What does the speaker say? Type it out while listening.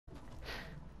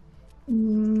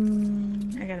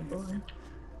I got a balloon.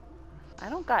 I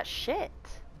don't got shit.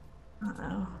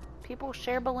 Uh-oh. People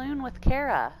share balloon with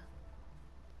Kara.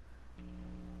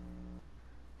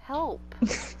 Help.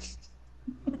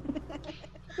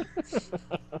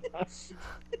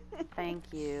 Thank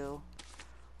you.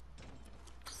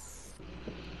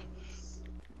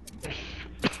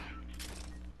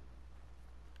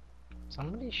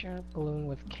 Somebody share a balloon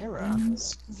with Kara.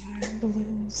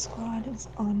 Balloon squad is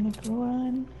on the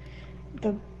run.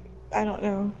 I don't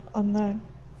know, on the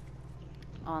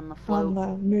float. On the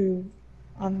move.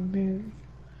 On the move.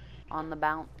 On the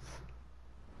bounce.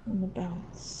 On the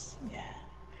bounce. Yeah.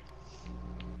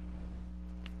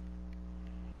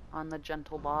 On the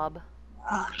gentle bob.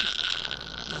 Ah.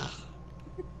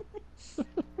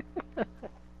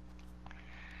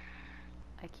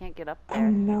 I can't get up there. Oh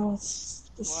no,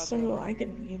 it's so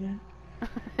lagging, you know.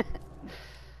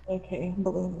 Okay,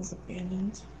 balloon is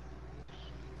abandoned.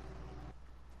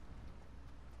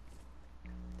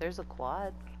 There's a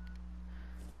quad.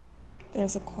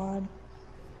 There's a quad.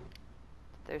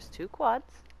 There's 2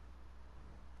 quads.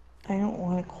 I don't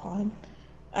want a quad.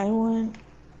 I don't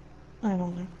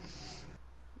know.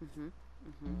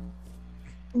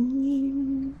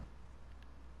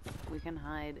 We can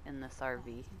hide in this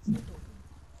RV.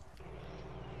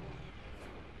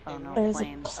 Oh no, There's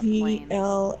plane. a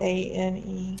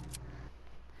Plane.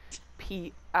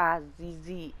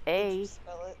 P-I-Z-Z-A.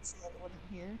 Spell it so that it wouldn't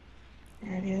hear.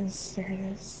 There it is. There it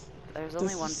is. There's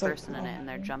only one person in it,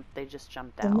 and they just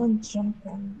jumped out. Someone jumped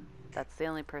out. That's the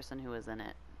only person who was in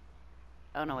it.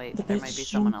 Oh no, wait, there might be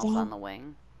someone else on the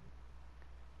wing.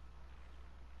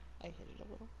 I hit it a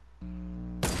little.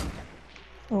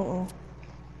 Uh-oh.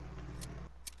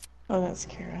 Oh, that's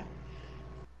Kara.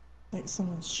 Like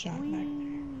someone's shot back there.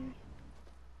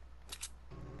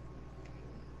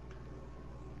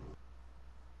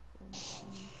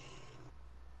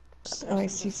 Oh, I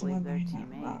see someone their there.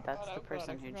 Teammate. That's the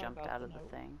person who jumped out of the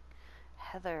thing.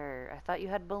 Heather, I thought you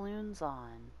had balloons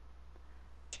on.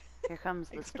 Here comes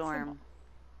the storm.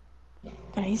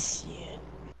 I see it.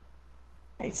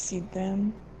 I see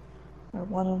them. Or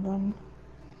one of them.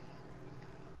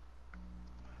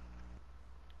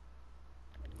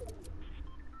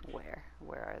 Where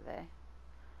are they?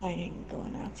 I ain't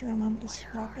going after them. I'm just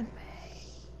walking.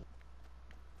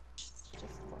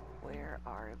 Where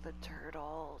are the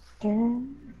turtles?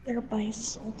 They're by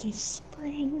Salty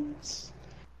Springs.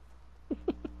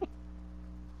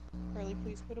 Carly,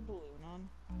 please put a balloon on.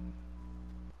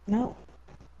 No.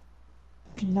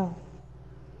 No.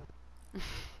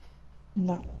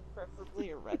 No.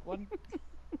 Preferably a red one.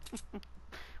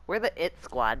 We're the It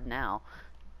Squad now.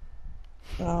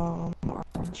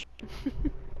 Orange.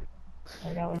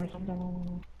 $4 or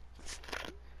something.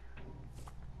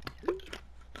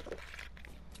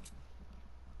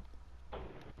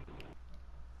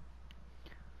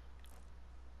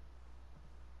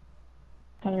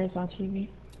 Heather's on TV.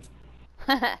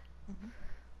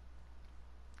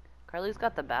 Carly's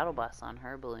got the battle bus on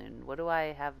her balloon. What do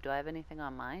I have? Do I have anything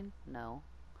on mine? No.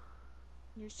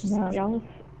 No, y'all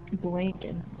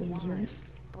blanking, losers.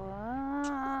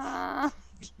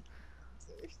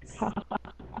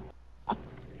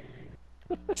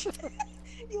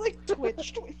 You like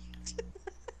twitched.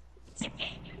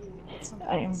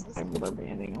 I'm rubber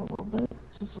banding a little bit.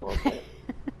 Just a little bit.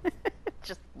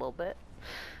 Just a little bit.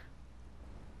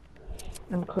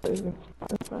 I'm closing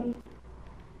Spotify.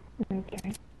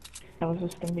 Okay. I was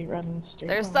just gonna be running straight.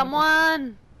 There's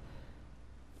someone!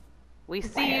 We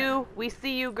see you! We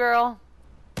see you, girl!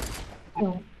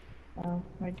 Oh,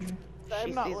 I do.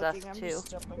 She sees us too.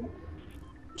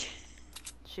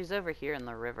 She's over here in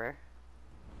the river.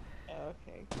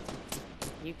 Okay.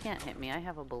 You can't hit me, I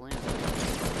have a balloon.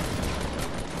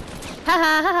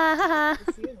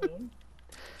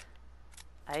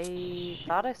 I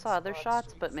thought I saw other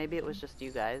shots, but maybe it was just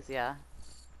you guys, yeah.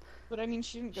 But I mean,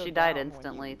 she didn't go She died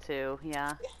instantly too,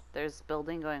 yeah. There's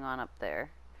building going on up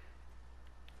there.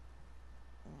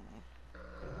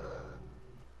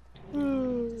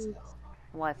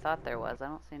 Well, I thought there was. I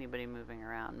don't see anybody moving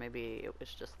around. Maybe it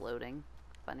was just loading.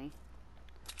 Funny.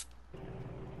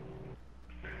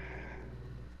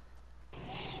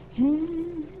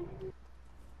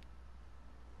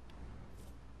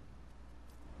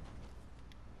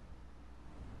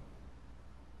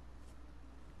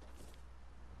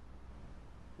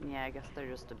 Yeah, I guess they're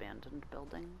just abandoned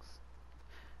buildings.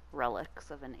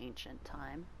 Relics of an ancient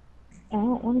time. I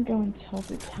don't want to go in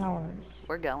Tilted Towers.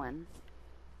 We're going.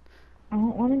 I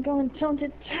don't want to go in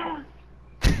Tilted Towers.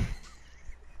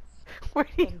 Where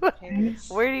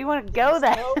do you want to go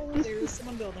then? Oh, there's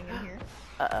someone building in here.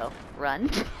 Uh-oh. Run.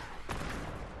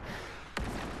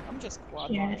 I'm just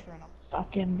quad Can't launcher and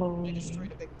fucking I believe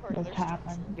destroyed a big part of what's their structure.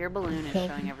 happened. Your balloon is Killed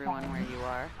showing me. everyone where you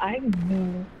are. I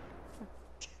knew.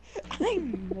 I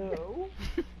know.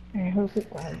 I hope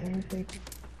it was already.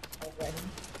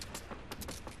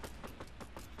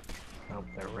 Hope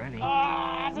they're ready.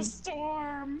 Ah, the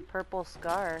storm! Purple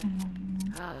scar. Um,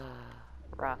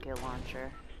 Rocket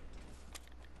launcher.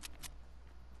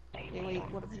 Hey, wait,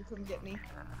 what if you come get me?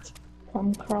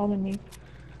 come crawl to me.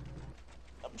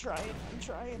 I'm trying, I'm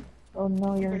trying. Oh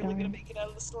no, you're Barely gonna dying. make it out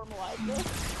of the storm alive,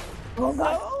 though. Oh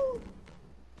god. No!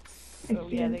 I Oh,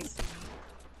 yeah, they can't. see me.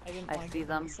 I didn't I want to see give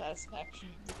them them. the satisfaction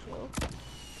of the kill.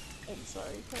 I'm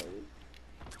sorry, Kylie.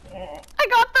 I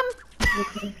got them!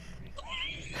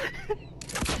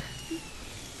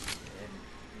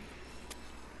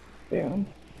 Boom.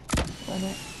 Run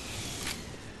it.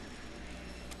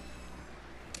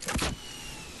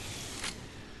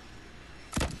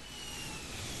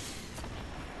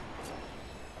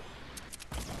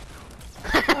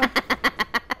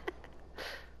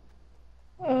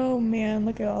 Oh man,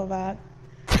 look at all that.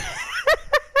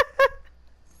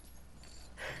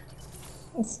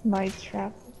 That's my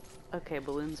trap. Okay,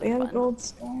 balloons They are have a fun. gold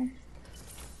star.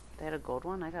 They had a gold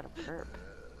one? I got a perp.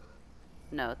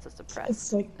 No, it's a suppressed.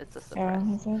 It's like, It's a suppressed.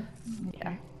 is it? Yeah.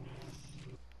 Okay.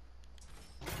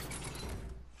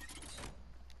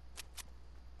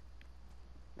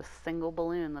 The single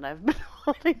balloon that I've been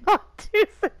holding on to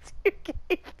since you gave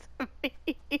it to me.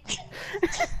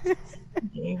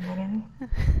 Okay, whatever.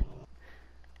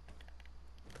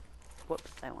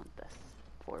 Whoops, I want this.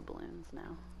 4 balloons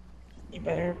now. You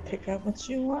better pick up what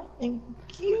you want. Thank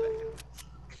you.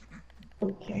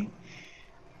 Okay.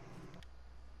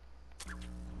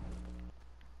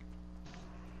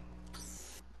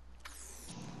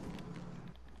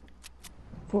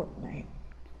 Fortnite.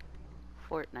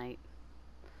 Fortnite.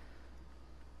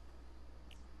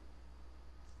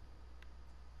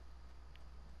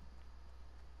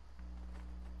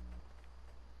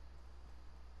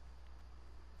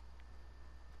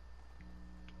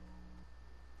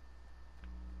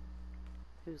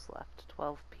 Who's left?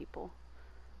 12 people.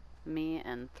 Me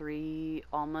and 3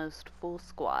 almost full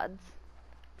squads.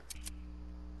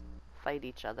 Fight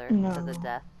each other to the No.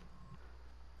 death.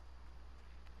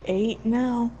 8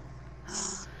 now.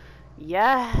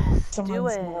 Yes! Someone's Do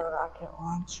got it! a rocket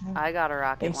launcher. I got a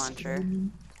rocket They launcher. screwed me.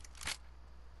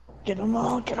 Get them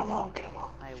all, get them all, get them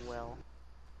all. I will.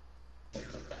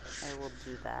 I will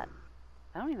do that.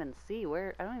 I don't even see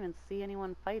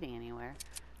anyone fighting anywhere.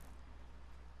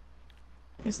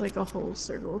 There's like a whole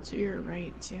circle to your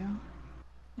right too.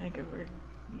 Like over,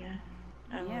 yeah.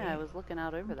 Yeah, I was looking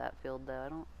out over that field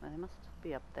though. They must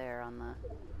be up there on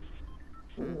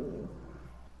the...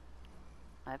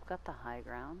 I've got the high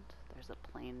ground. There's a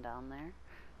plane down there.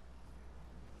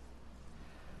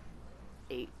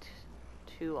 8.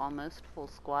 2 almost full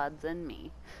squads and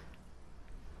me.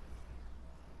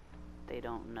 They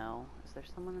don't know. Is there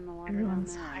someone in the water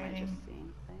Everyone's down there? Or am I hiding. just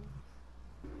seeing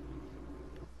things?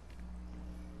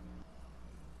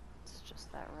 It's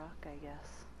just that rock, I guess.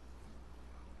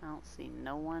 I don't see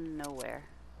no one nowhere.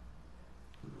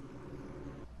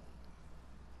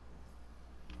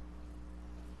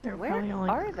 They're Where probably all,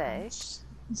 like, are they? crouched.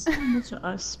 It's so much of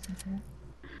us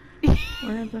people.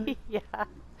 Where are the... Yeah.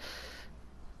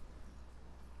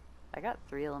 I got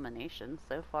 3 eliminations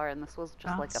so far, and this was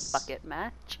just like a That's- bucket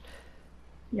match.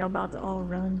 Y'all about to all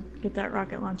run. Get that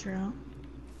rocket launcher out.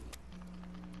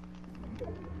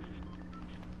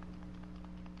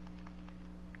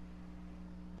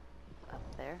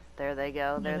 Up there. There they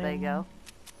go. There Yeah, they they go. are.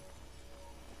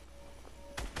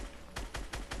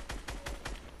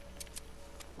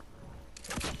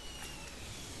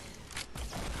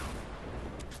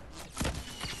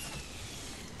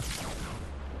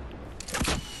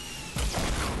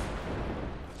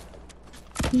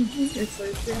 It's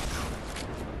like this.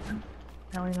 No,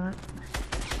 probably not.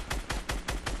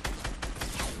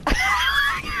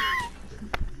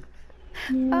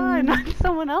 Oh, I knocked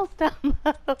someone else down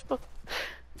though.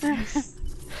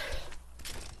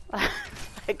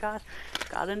 I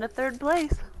got into 3rd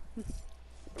place.